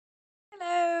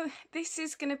this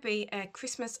is going to be a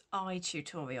Christmas eye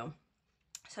tutorial.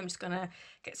 So I'm just going to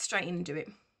get straight in and do it.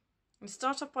 I'm going to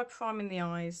start off by priming the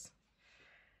eyes.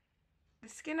 The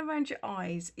skin around your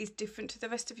eyes is different to the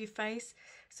rest of your face.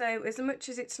 So as much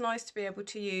as it's nice to be able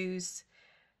to use,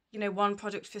 you know, one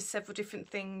product for several different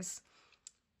things,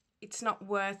 it's not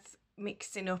worth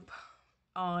mixing up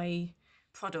eye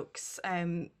products,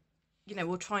 you know,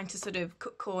 or trying to sort of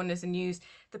cut corners and use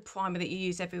the primer that you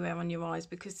use everywhere on your eyes,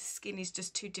 because the skin is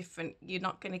just too different. You're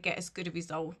not going to get as good a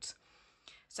result.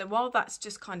 So while that's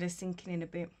just kind of sinking in a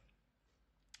bit,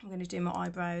 I'm going to do my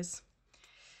eyebrows.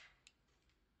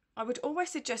 I would always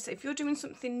suggest that if you're doing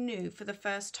something new for the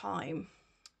first time,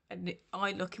 and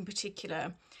eye look in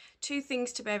particular, two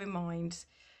things to bear in mind.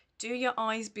 Do your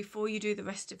eyes before you do the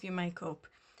rest of your makeup,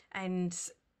 and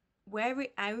wear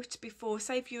it out before.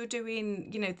 Say if you're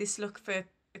doing, you know, this look for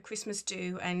a Christmas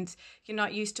do and you're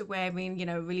not used to wearing, you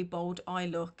know, a really bold eye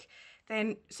look,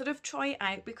 then sort of try it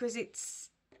out, because it's,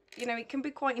 you know, it can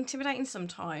be quite intimidating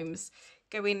sometimes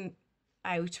going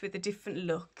out with a different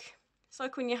look. It's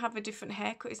like when you have a different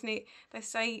haircut, isn't it? They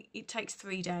say it takes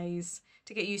 3 days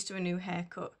to get used to a new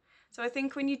haircut. So I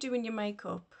think when you're doing your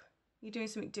makeup, you're doing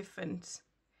something different.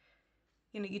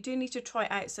 You know, you do need to try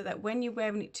it out so that when you're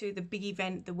wearing it to the big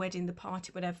event, the wedding, the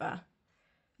party, whatever,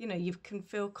 you know, you can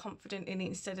feel confident in it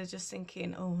instead of just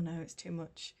thinking, oh no, it's too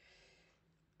much.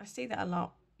 I see that a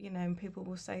lot, you know, and people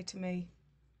will say to me,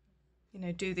 you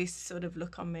know, do this sort of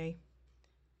look on me.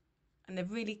 And they're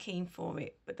really keen for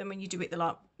it. But then when you do it, they're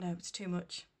like, no, it's too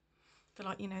much. They're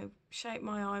like, you know, shape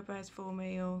my eyebrows for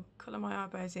me or colour my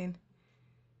eyebrows in.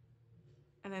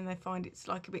 And then they find it's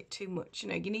like a bit too much. You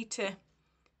know, you need to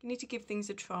give things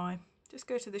a try. Just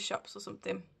go to the shops or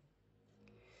something.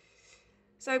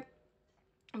 So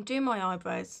I'm doing my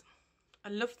eyebrows. I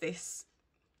love this.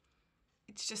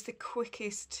 It's just the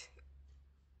quickest,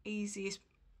 easiest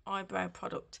eyebrow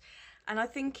product. And I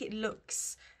think it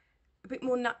looks a bit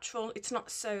more natural. It's not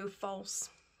so false.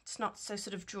 It's not so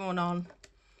sort of drawn on.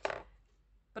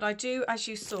 But I do, as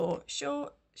you saw,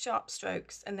 short, sharp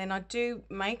strokes. And then I do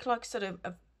make like sort of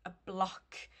a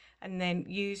block, and then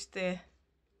use the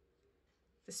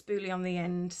spoolie on the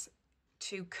end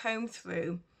to comb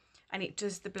through, and it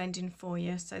does the blending for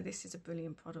you. So this is a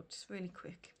brilliant product. It's really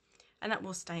quick, and that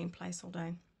will stay in place all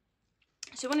day.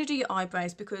 So you want to do your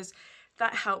eyebrows, because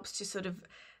that helps to sort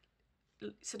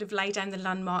of lay down the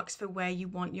landmarks for where you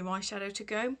want your eyeshadow to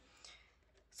go.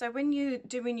 So when you're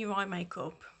doing your eye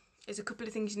makeup, there's a couple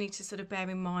of things you need to sort of bear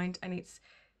in mind, and it's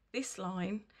this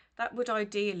line. That would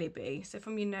ideally be, so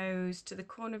from your nose to the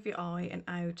corner of your eye and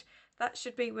out, that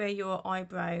should be where your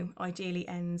eyebrow ideally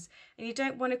ends. And you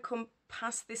don't want to come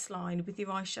past this line with your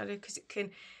eyeshadow, because it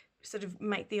can sort of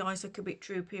make the eyes look a bit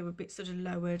droopy or a bit sort of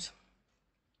lowered.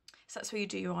 So that's where you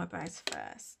do your eyebrows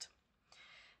first.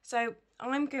 So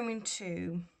I'm going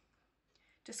to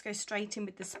just go straight in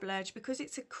with the Splurge, because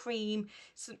it's a cream,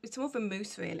 so it's more of a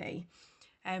mousse really.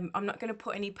 I'm not going to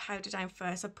put any powder down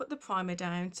first. I put the primer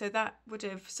down, so that would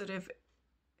have sort of,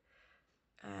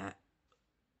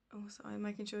 oh sorry,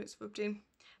 making sure it's rubbed in.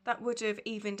 That would have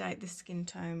evened out the skin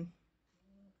tone.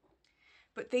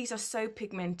 But these are so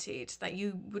pigmented that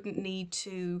you wouldn't need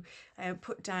to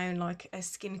put down like a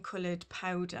skin coloured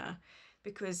powder,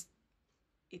 because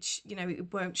it's, you know,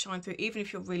 it won't shine through. Even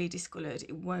if you're really discoloured,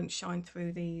 it won't shine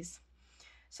through these.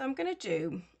 So I'm going to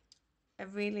do a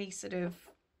really sort of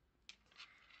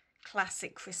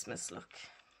classic Christmas look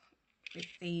with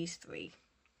these 3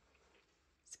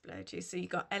 splurges. So you've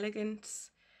got elegant,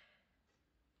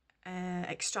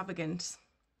 extravagant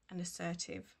and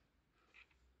assertive.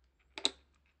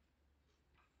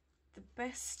 The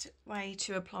best way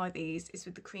to apply these is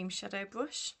with the cream shadow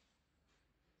brush.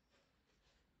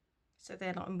 So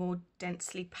they're like a more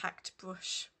densely packed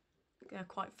brush. They're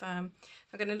quite firm.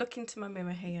 I'm going to look into my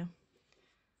mirror here,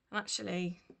 and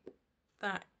actually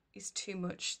that is too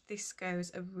much. This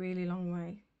goes a really long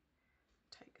way.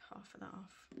 Take half of that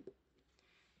off.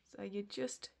 So you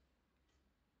just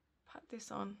pat this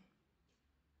on.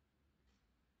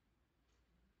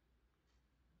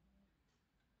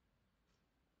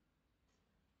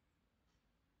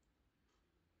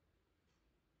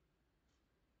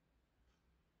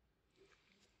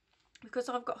 Because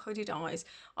I've got hooded eyes,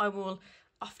 I will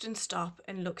often stop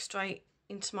and look straight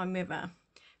into my mirror,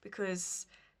 because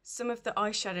some of the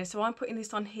eyeshadow, so I'm putting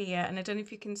this on here, and I don't know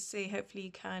if you can see, hopefully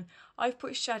you can, I've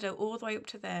put shadow all the way up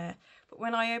to there, but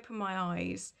when I open my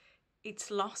eyes,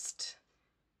 it's lost.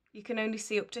 You can only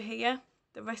see up to here,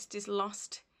 the rest is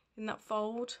lost in that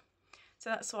fold. So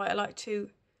that's why I like to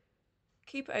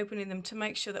keep opening them, to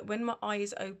make sure that when my eye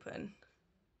is open,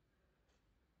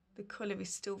 the colour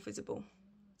is still visible.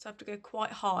 So I have to go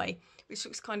quite high, which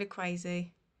looks kind of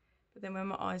crazy. But then when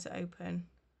my eyes are open,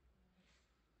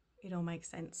 it all makes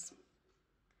sense.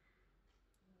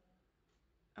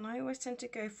 And I always tend to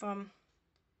go from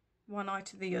one eye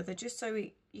to the other, just so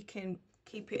you can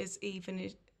keep it as even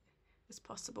as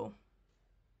possible.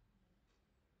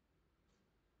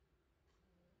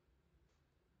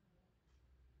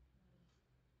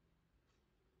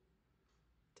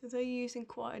 So they're using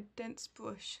quite a dense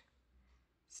brush,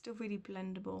 still really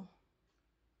blendable.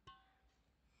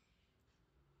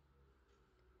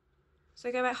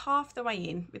 So go about half the way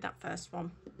in with that first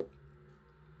one,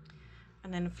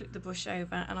 and then flip the brush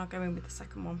over and I'll go in with the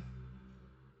second one.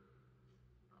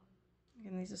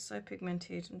 Again, these are so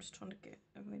pigmented, I'm just trying to get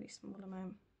a really small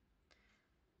amount.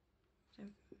 So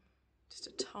just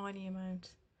a tiny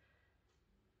amount.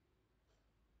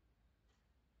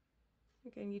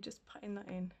 Again, you're just putting that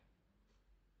in.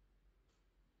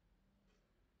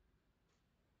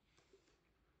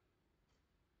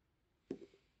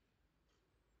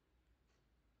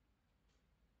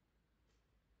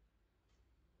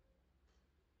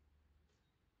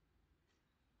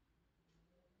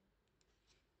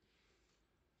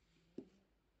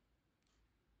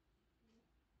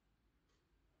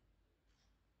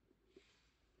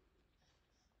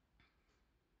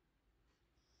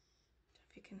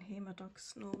 If you can hear my dog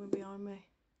snoring behind me.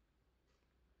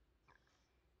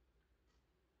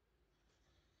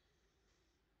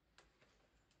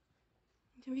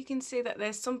 So you can see that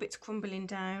there's some bits crumbling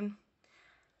down.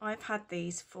 I've had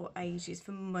these for ages,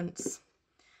 for months,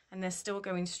 and they're still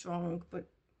going strong, but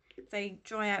they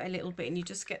dry out a little bit and you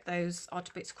just get those odd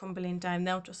bits crumbling down,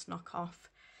 they'll just knock off.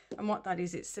 And what that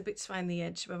is, it's the bits around the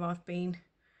edge where I've been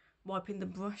wiping the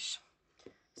brush.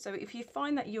 So if you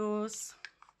find that yours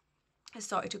has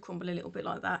started to crumble a little bit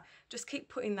like that, just keep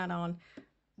putting that on,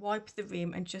 wipe the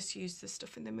rim and just use the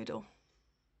stuff in the middle.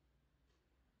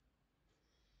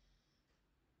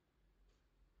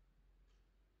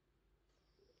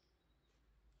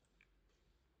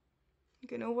 You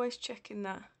can always check in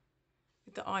that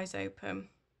with the eyes open,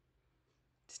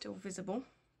 still visible.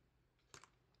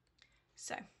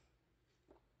 So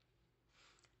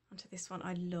onto this one.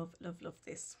 I love, love, love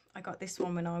this. I got this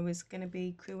one when I was going to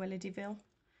be Cruella de Vil.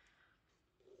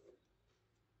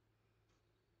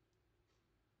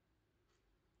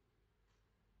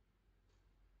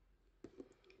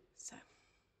 So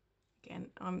again,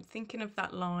 I'm thinking of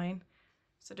that line,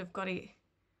 sort of got it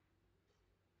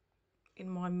in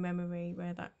my memory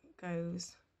where that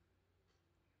goes.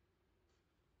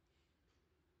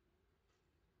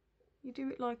 You do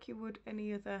it like you would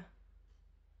any other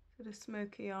sort of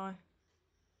smoky eye.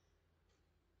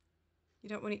 You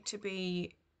don't want it to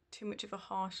be too much of a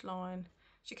harsh line.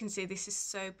 As you can see, this is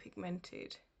so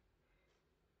pigmented.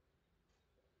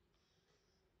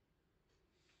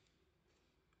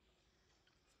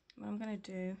 What I'm going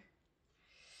to do,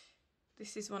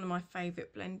 this is one of my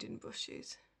favourite blending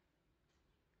brushes.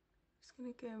 Just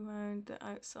going to go around the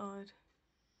outside.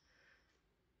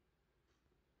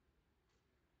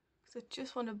 Because I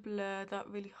just want to blur that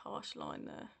really harsh line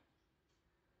there.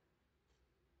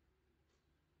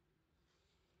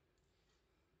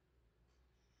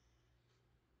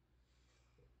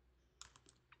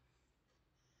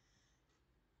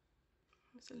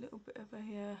 There's a little bit over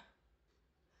here.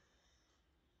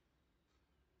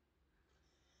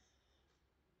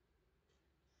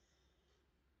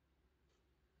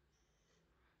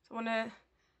 So I want to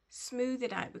smooth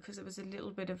it out because there was a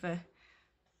little bit of a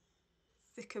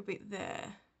thicker bit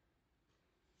there,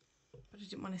 but I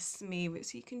didn't want to smear it,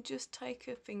 so you can just take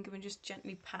a finger and just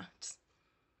gently pat.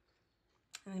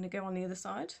 I'm going to go on the other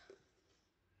side.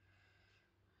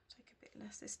 Take a bit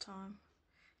less this time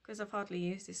because I've hardly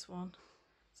used this one.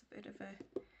 It's a bit of a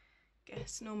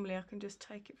guess. Normally I can just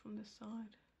take it from the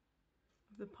side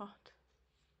of the pot.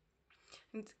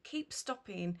 And keep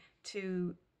stopping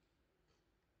to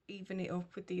even it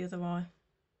up with the other eye.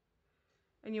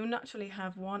 And you'll naturally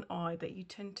have one eye that you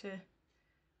tend to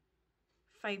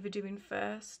favour doing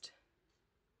first.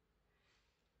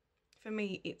 For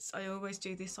me, I always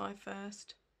do this eye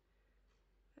first.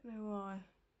 I don't know why.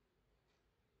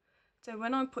 So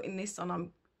when I'm putting this on,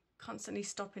 I'm constantly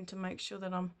stopping to make sure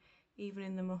that I'm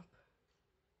evening them up.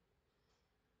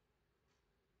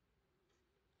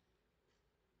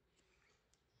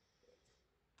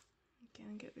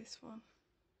 Again, get this one.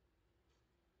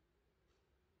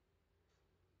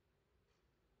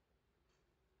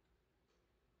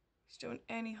 Just don't want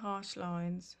any harsh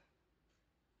lines.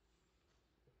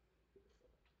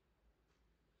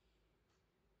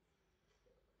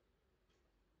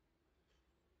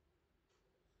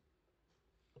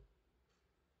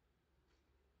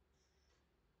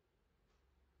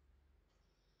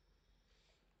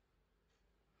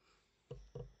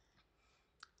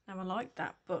 Now I like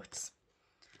that, but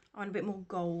I want a bit more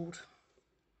gold.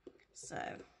 So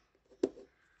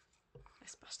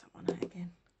let's bash that one out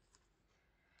again.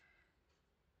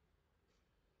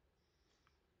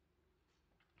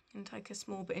 And take a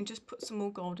small bit and just put some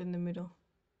more gold in the middle.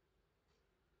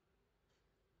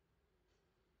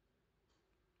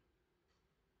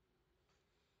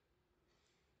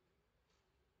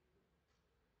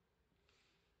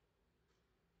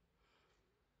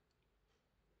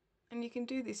 And you can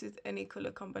do this with any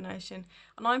colour combination.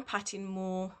 And I'm patting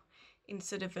more in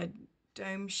sort of a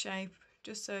dome shape,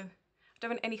 just so I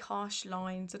don't want any harsh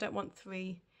lines. I don't want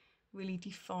 3 really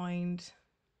defined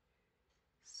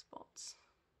spots,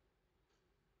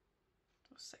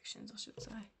 or sections I should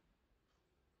say.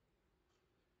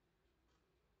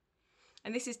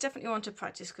 And this is definitely one to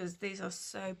practice because these are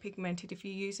so pigmented. If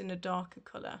you're using a darker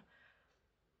colour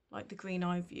like the green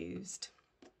I've used,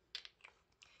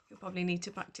 you'll probably need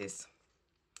to practice.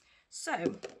 So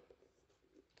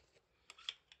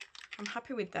I'm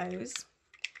happy with those.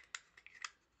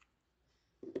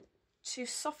 To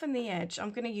soften the edge,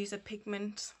 I'm going to use a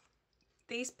pigment.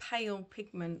 These pale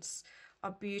pigments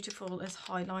are beautiful as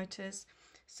highlighters.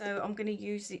 So I'm going to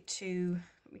use it to,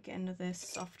 let me get another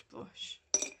soft brush.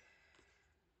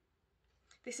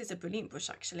 This is a brilliant brush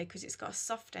actually because it's got a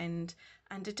soft end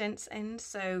and a dense end.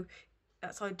 So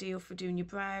that's ideal for doing your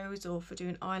brows or for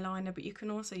doing eyeliner, but you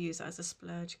can also use it as a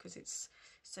splurge because it's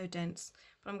so dense.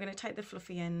 But I'm going to take the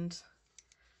fluffy end.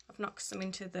 I've knocked some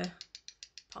into the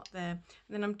pot there, and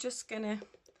then I'm just gonna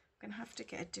have to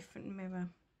get a different mirror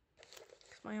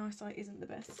because my eyesight isn't the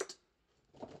best.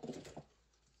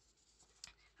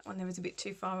 That one there is a bit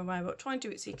too far away, but try and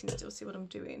do it so you can still see what I'm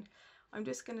doing. I'm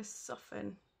just going to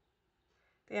soften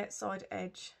the outside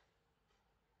edge.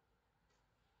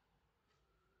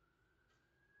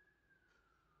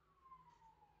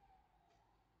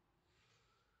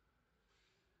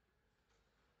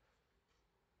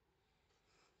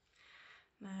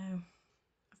 Now,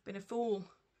 I've been a fool.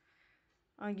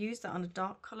 I used that on a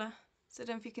dark colour, so I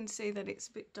don't know if you can see that it's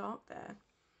a bit dark there.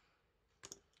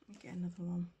 Let me get another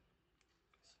one.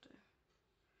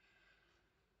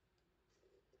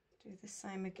 Do the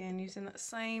same again, using that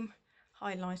same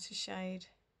highlighter shade,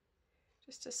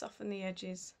 just to soften the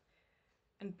edges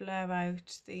and blur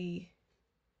out the,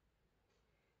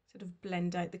 sort of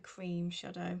blend out the cream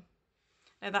shadow.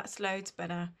 Now that's loads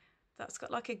better. That's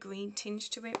got like a green tinge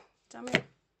to it. Damn it.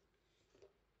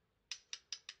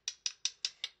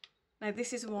 Now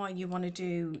this is why you want to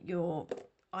do your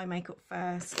eye makeup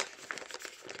first.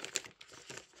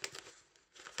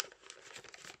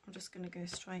 I'm just going to go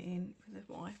straight in with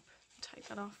a wipe and take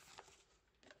that off.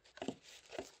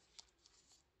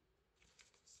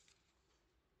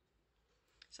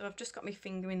 So I've just got my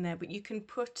finger in there, but you can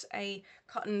put a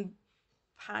cotton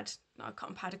pad, not a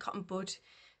cotton pad, a cotton bud,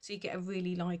 so you get a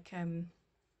really like kind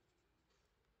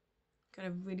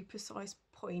of really precise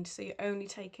point, so you're only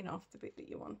taking off the bit that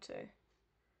you want to. There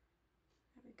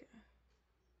we go.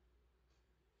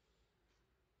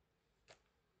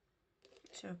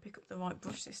 Make sure I pick up the right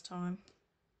brush this time.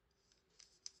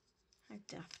 How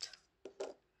daft.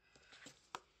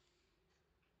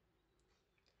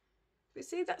 But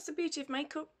see, that's the beauty of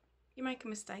makeup. You make a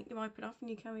mistake, you wipe it off and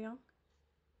you carry on.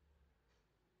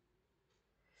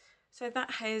 So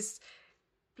that has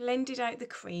blended out the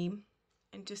cream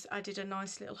and just added a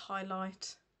nice little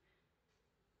highlight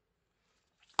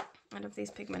out of these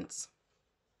pigments.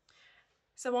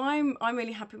 So I'm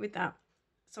really happy with that.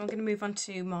 So I'm going to move on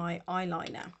to my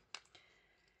eyeliner.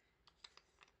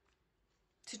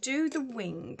 To do the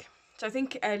wing, so I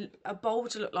think a bowl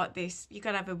to look like this, you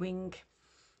gotta have a wing.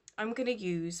 I'm going to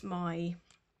use my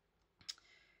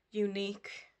Younique,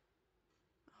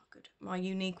 my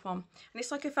Younique one, and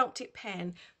it's like a felt tip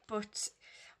pen, but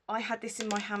I had this in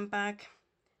my handbag.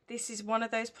 This is one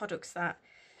of those products that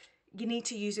you need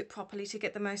to use it properly to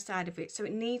get the most out of it, so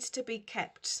it needs to be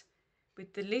kept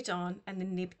with the lid on and the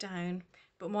nib down,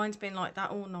 but mine's been like that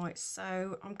all night,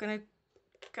 so I'm going to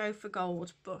go for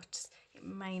gold, but it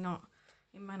may not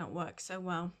work so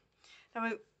well.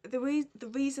 Now the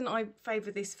reason I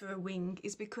favour this for a wing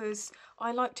is because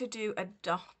I like to do a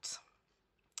dot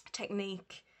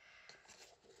technique,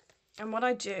 and what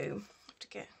I do, I have to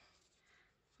get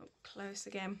up close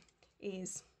again,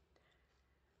 is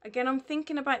again I'm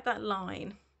thinking about that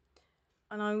line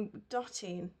and I'm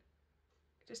dotting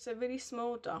just a really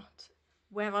small dot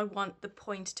where I want the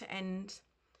point to end,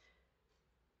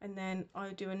 and then I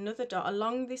do another dot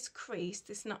along this crease,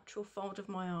 this natural fold of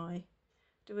my eye,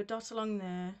 do a dot along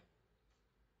there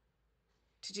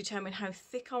to determine how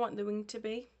thick I want the wing to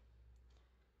be,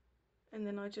 and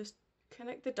then I just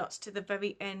connect the dots to the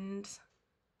very end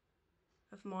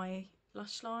of my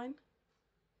lash line.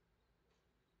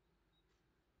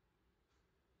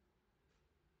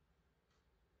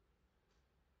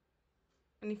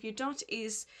 And if your dot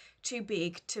is too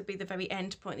big to be the very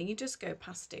end point, then you just go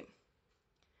past it.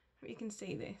 Hope you can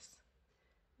see this.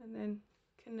 And then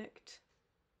connect.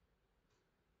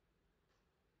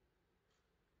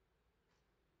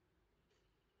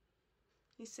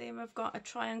 You see I've got a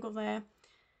triangle there.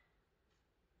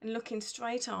 And looking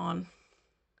straight on,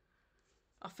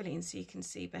 I'll fill it in so you can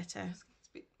see better. It's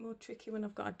a bit more tricky when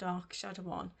I've got a dark shadow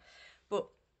on. But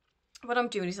what I'm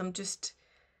doing is I'm just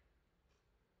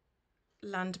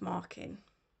landmarking.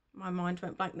 My mind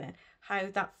went blank then. How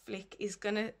that flick is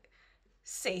going to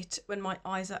sit when my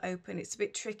eyes are open. It's a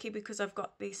bit tricky because I've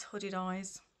got these hooded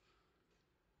eyes.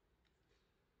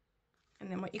 And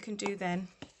then what you can do then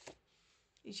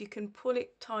is you can pull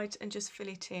it tight and just fill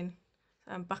it in.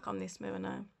 So I'm back on this mirror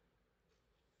now.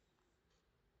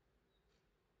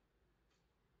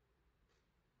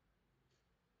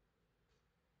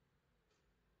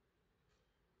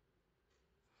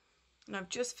 And I've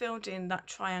just filled in that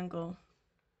triangle.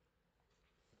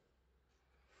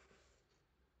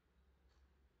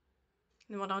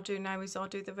 And what I'll do now is I'll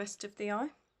do the rest of the eye.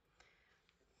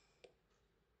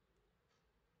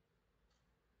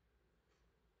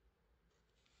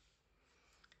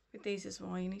 With these as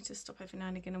well, you need to stop every now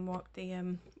and again and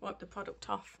wipe the product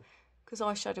off, because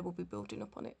eyeshadow will be building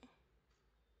up on it.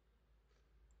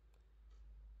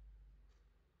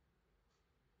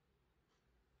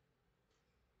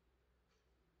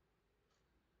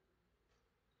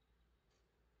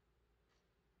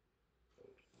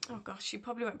 Oh gosh, you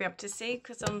probably won't be able to see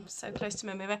because I'm so close to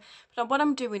my mirror. But what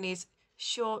I'm doing is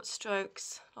short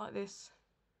strokes like this.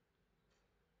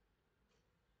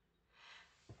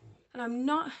 And I'm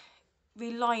not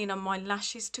relying on my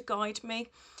lashes to guide me.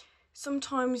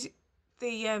 Sometimes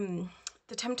the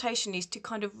temptation is to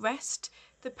kind of rest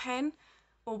the pen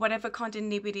or whatever kind of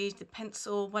nib it is, the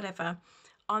pencil, whatever,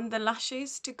 on the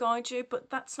lashes to guide you. But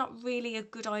that's not really a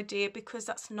good idea because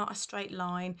that's not a straight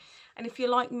line. And if you're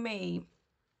like me,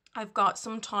 I've got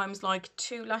sometimes like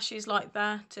 2 lashes like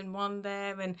that and 1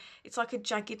 there, and it's like a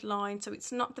jagged line, so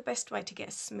it's not the best way to get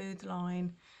a smooth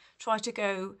line. Try to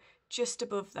go just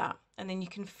above that, and then you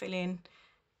can fill in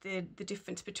the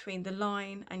difference between the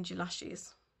line and your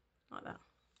lashes like that.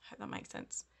 I hope that makes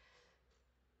sense.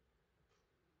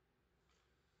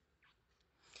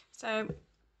 So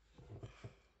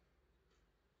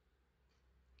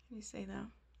can you see that?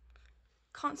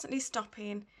 Constantly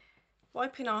stopping,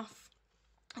 wiping off,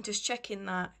 and just checking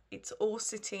that it's all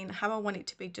sitting how I want it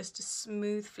to be, just a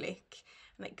smooth flick,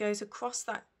 and it goes across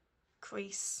that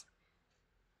crease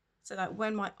so that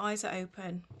when my eyes are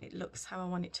open, it looks how I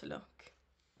want it to look.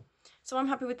 So I'm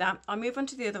happy with that. I'll move on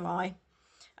to the other eye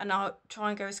and I'll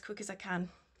try and go as quick as I can.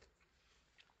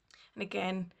 And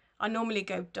again, I normally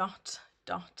go dot,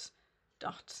 dot,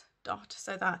 dot, dot,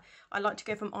 so that I like to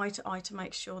go from eye to eye to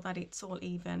make sure that it's all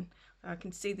even. I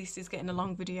can see this is getting a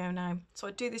long video now, so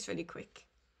I do this really quick.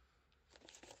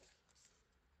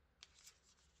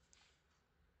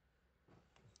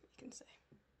 You can see.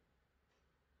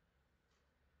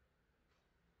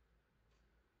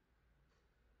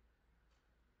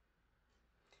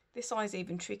 This eye is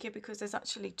even trickier because there's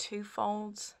actually 2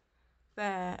 folds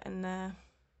there and there.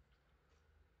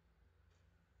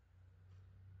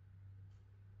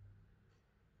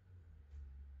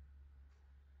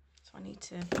 So I need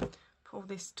to pull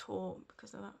this taut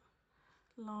because of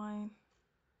that line.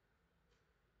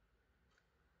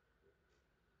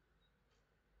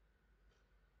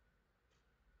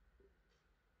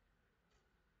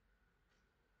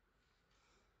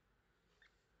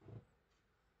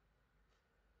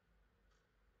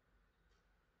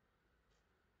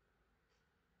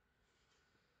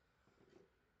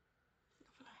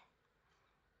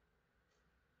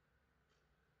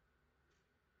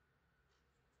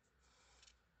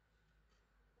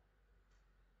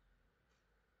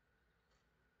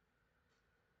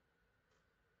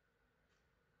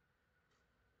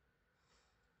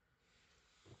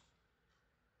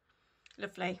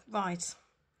 Lovely, right,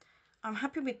 I'm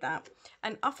happy with that.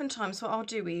 And oftentimes what I'll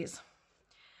do is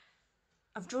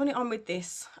I've drawn it on with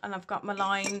this and I've got my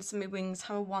lines and my wings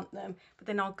how I want them, but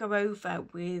then I'll go over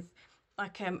with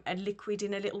like a liquid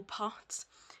in a little pot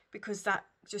because that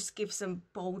just gives them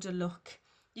bolder look.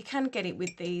 You can get it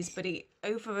with these, but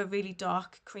over a really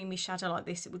dark creamy shadow like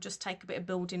this, it will just take a bit of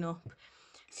building up.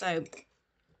 So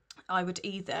I would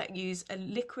either use a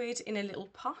liquid in a little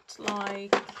pot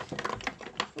like,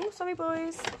 oh sorry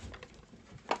boys,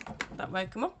 that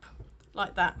woke them up,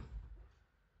 like that,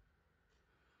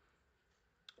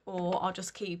 or I'll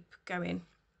just keep going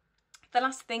The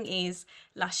last thing is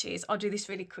lashes. I'll do this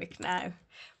really quick now.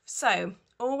 So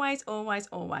always, always,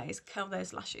 always curl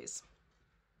those lashes.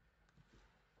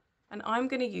 And I'm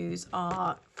going to use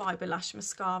our Fibre Lash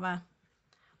Mascara.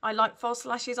 I like false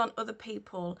lashes on other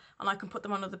people, and I can put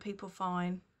them on other people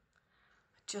fine.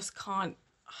 I just can't,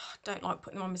 don't like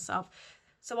putting them on myself.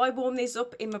 So I warm these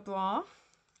up in my bra.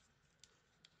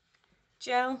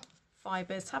 Gel,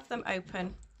 fibres, have them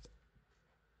open.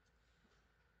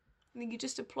 And then you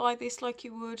just apply this like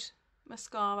you would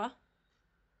mascara.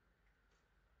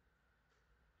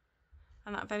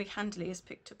 And that very handily has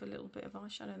picked up a little bit of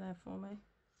eyeshadow there for me.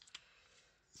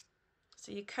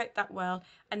 So you coat that well,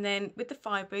 and then with the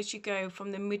fibres you go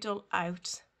from the middle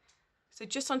out. So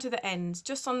just onto the ends,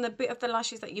 just on the bit of the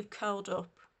lashes that you've curled up.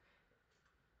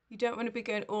 You don't want to be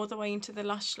going all the way into the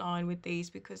lash line with these,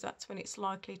 because that's when it's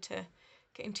likely to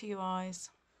get into your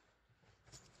eyes.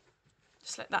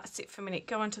 Just let that sit for a minute.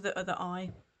 Go onto the other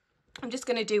eye. I'm just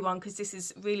going to do one because this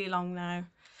is really long now.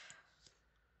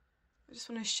 I just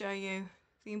want to show you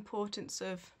the importance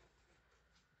of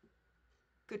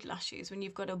good lashes when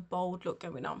you've got a bold look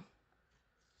going on.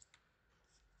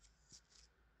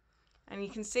 And you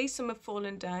can see some have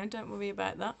fallen down, don't worry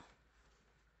about that.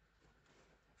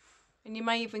 And you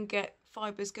may even get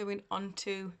fibres going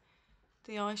onto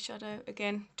the eyeshadow.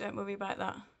 Again, don't worry about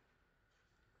that.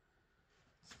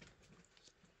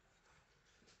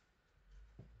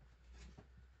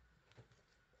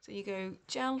 So you go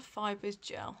gel, fibres,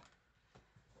 gel.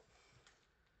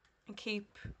 And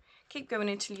keep going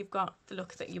until you've got the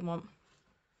look that you want.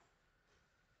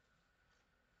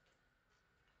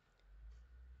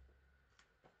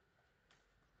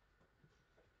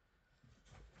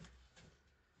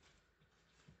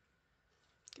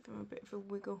 Give them a bit of a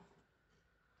wiggle.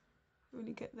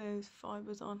 Really get those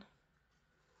fibres on.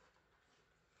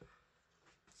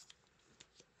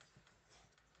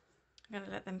 I'm going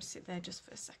to let them sit there just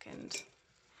for a second.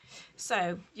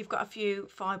 So you've got a few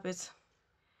fibres.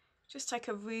 Just take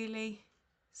a really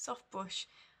soft brush,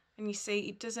 and you see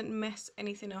it doesn't mess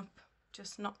anything up,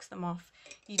 just knocks them off.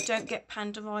 You don't get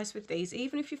panda eyes with these,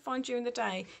 even if you find during the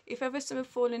day, if ever some have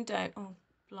fallen down, oh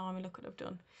blimey, look what I've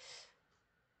done.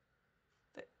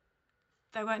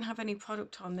 They won't have any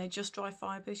product on, they're just dry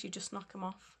fibres, you just knock them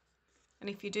off. And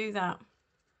if you do that,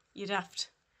 you're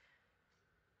daft.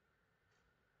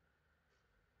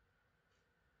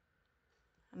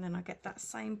 And then I get that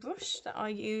same brush that I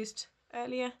used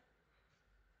earlier.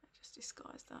 Just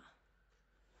disguise that.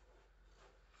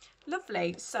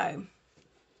 Lovely. So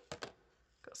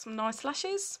got some nice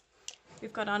lashes.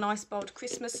 We've got our nice bold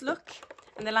Christmas look,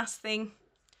 and the last thing,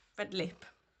 red lip.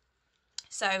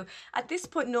 So at this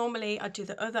point, normally I'd do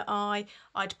the other eye.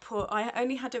 I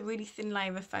only had a really thin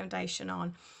layer of foundation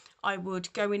on. I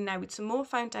would go in now with some more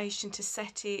foundation to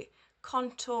set it,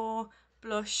 contour,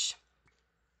 blush,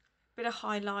 bit of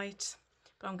highlight,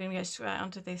 but I'm going to go straight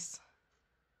onto this.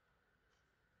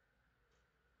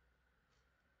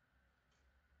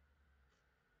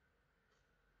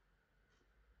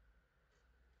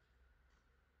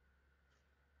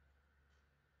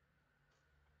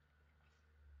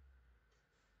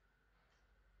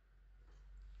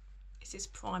 This is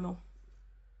Primal.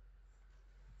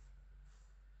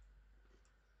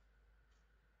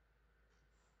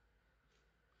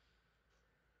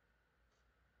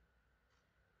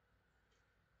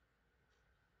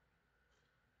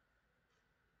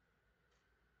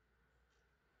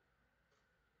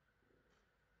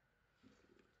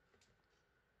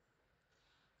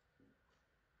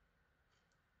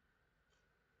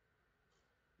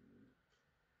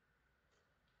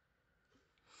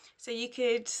 So you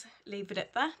could leave it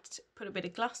at that, put a bit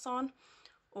of glass on,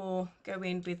 or go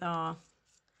in with our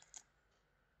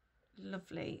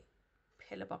lovely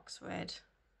pillar box red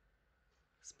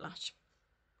splash.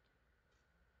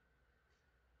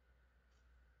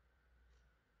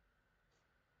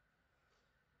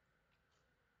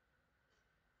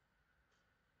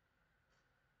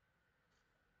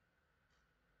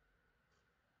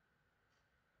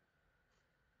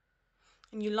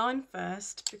 And you line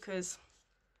first, because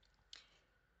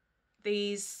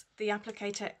the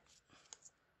applicator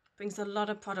brings a lot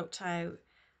of product out,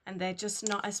 and they're just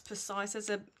not as precise as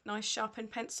a nice sharpened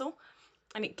pencil,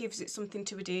 and it gives it something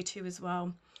to adhere to as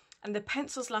well. And the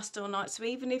pencils last all night, so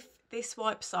even if this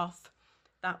wipes off,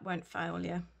 that won't fail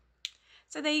you.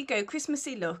 So there you go,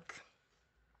 Christmassy look.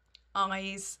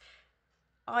 Eyes,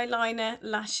 eyeliner,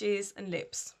 lashes and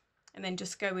lips, and then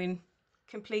just go in,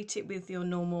 complete it with your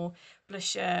normal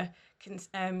blusher,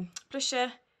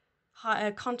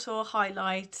 contour,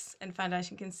 highlights and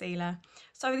foundation concealer.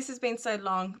 Sorry this has been so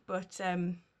long, but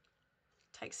totally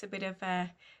Takes a bit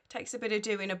of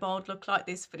doing a bold look like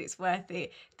this, but it's worth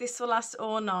it. This will last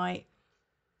all night.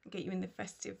 Get you in the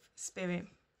festive spirit.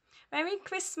 Merry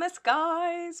Christmas,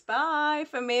 guys. Bye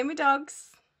from me and my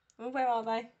dogs. Oh, where are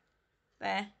they?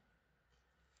 There.